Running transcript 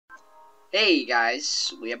Hey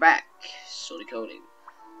guys, we are back. Suikoden.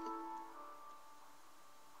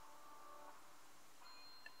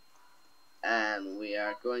 And we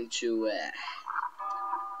are going to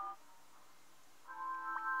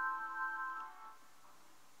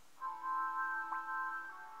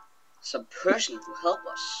some person who helped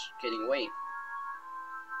us getting away.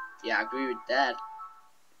 Yeah, I agree with that.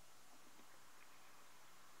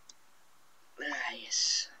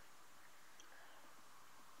 Yes.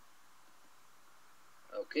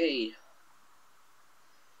 Okay.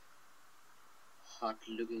 Hot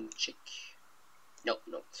looking chick. No,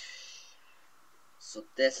 no. So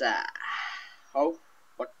there's a oh,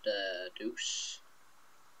 what the deuce?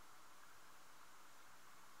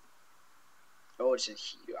 Oh, it's in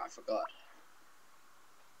here. I forgot.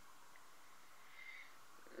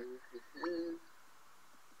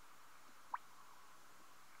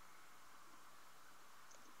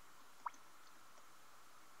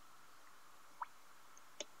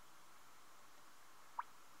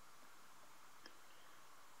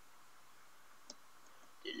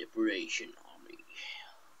 The Liberation Army.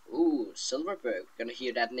 Ooh, Silverberg. Gonna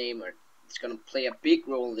hear that name, or it's gonna play a big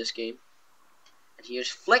role in this game. And here's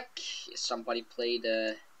Flick. Somebody played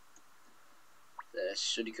the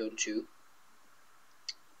Suikoden 2.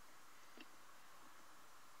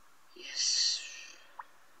 Yes.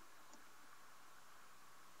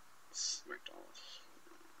 McDonald's.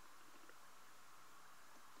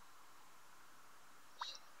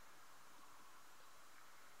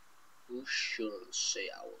 Who shouldn't say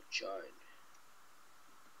I will join?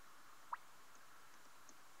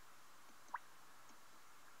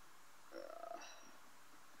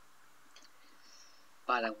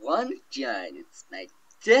 But I want to join. It's my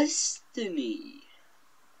destiny.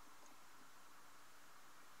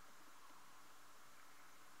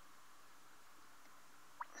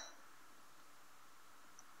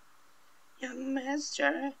 Young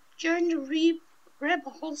master, join the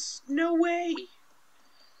rebels. No way.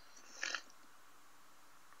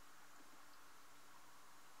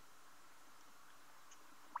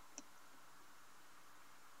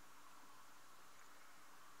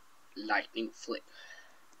 Lightning Flick.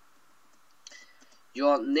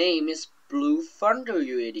 Your name is Blue Thunder,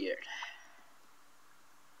 you idiot.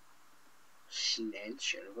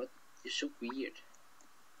 Snatcher, what? You're so weird.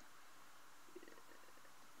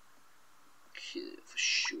 Kill for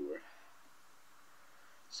sure.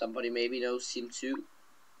 Somebody maybe knows him too.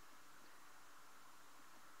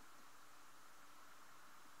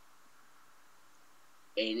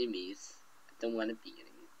 Enemies. I don't want to be enemies.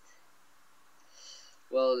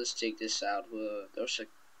 Well, let's take this out. There's a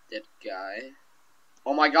dead guy.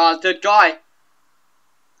 Oh my god, dead guy!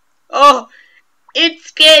 Oh! It's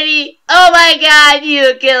Kitty! Oh my god,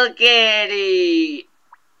 you killed Kitty!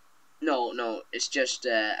 No, no, it's just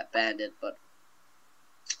a bandit, but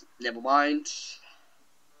never mind.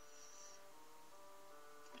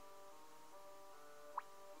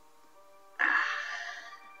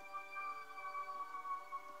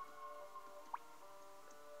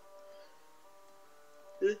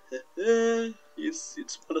 Yes,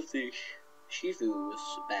 it's one of the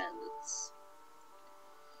Shifu's bandits.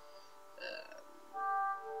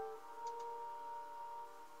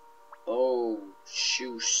 Oh,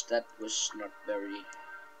 shoes, that was not very...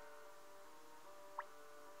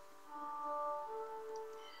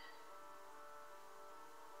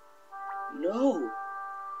 No!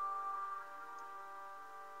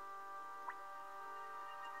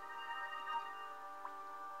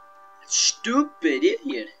 Stupid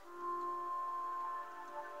idiot!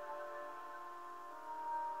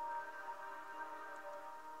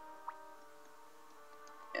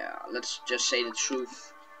 Yeah, let's just say the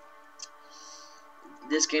truth.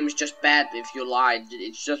 This game is just bad if you lie.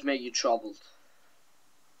 It just make you troubled.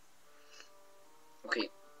 Okay.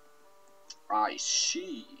 I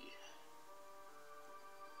see.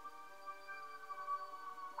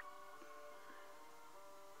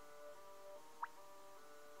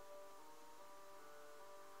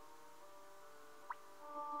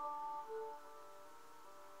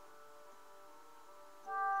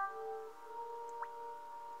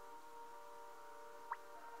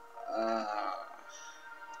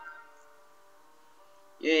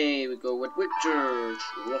 Yay, we go with Victor to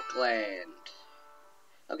Rockland.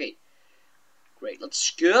 Okay, great,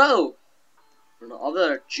 let's go on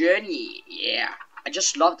another journey. Yeah, I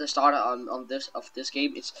just love the start on this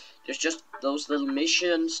game. There's just those little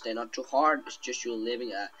missions. They're not too hard. It's just you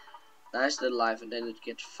living a nice little life, and then it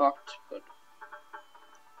gets fucked. But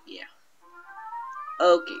yeah,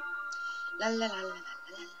 okay. La la la la la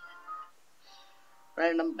la.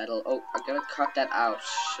 Random battle. Oh, I'm gonna cut that out.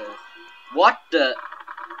 So, what the?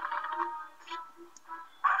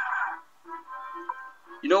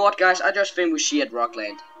 know what, guys? I just think we see at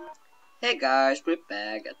Rockland. Hey guys, we're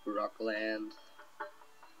back at Rockland.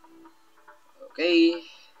 Okay.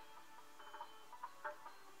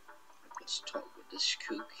 Let's talk with this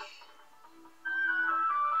cook.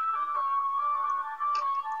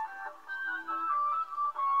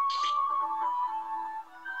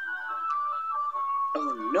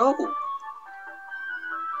 Oh no!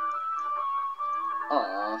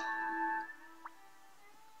 Aww.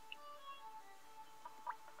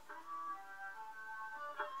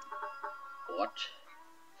 What?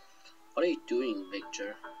 What are you doing,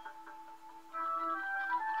 Victor?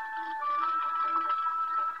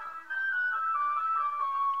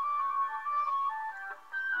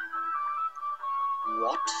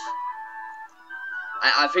 What?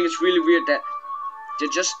 I think it's really weird that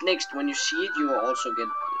just next when you see it, you will also get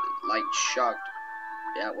like shocked.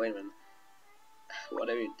 Yeah, wait a minute.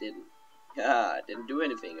 Whatever you did. Yeah, I didn't do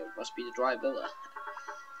anything. It must be the dry villa.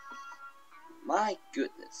 My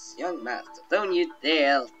goodness, young master, don't you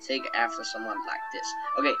dare take after someone like this.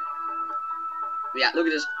 Okay. Yeah, look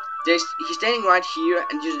at this. He's standing right here,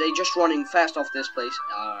 and they just running fast off this place.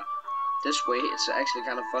 This way, it's actually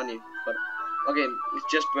kind of funny. But okay,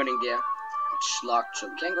 it's just burning there. It's locked, so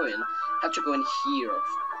we can't go in. Have to go in here, of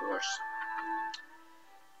course.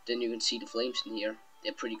 Then you can see the flames in here.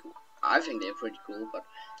 They're pretty cool. I think they're pretty cool, but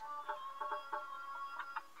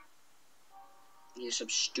here's some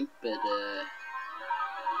stupid.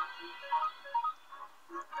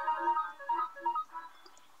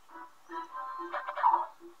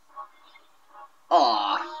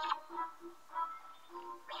 Aww.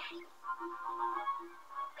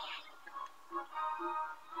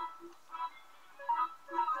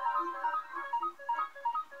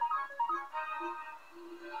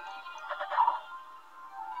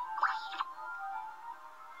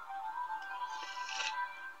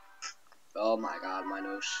 Oh my god, my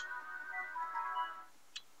nose.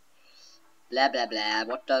 Blah blah blah.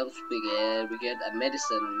 What else we get? We get a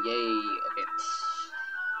medicine. Yay. Okay.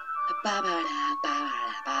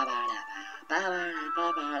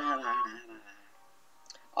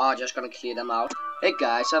 Oh, just gonna clear them out. Hey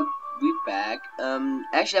guys, we back.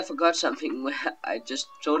 Actually I forgot something. I just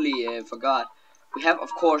totally forgot. We have,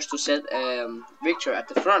 of course, to set Victor at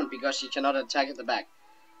the front because he cannot attack at the back.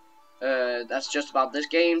 That's just about this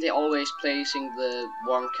game. They're always placing the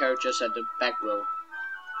wrong characters at the back row.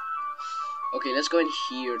 Okay, let's go in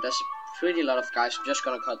here. There's a pretty lot of guys. I'm just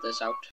gonna cut this out.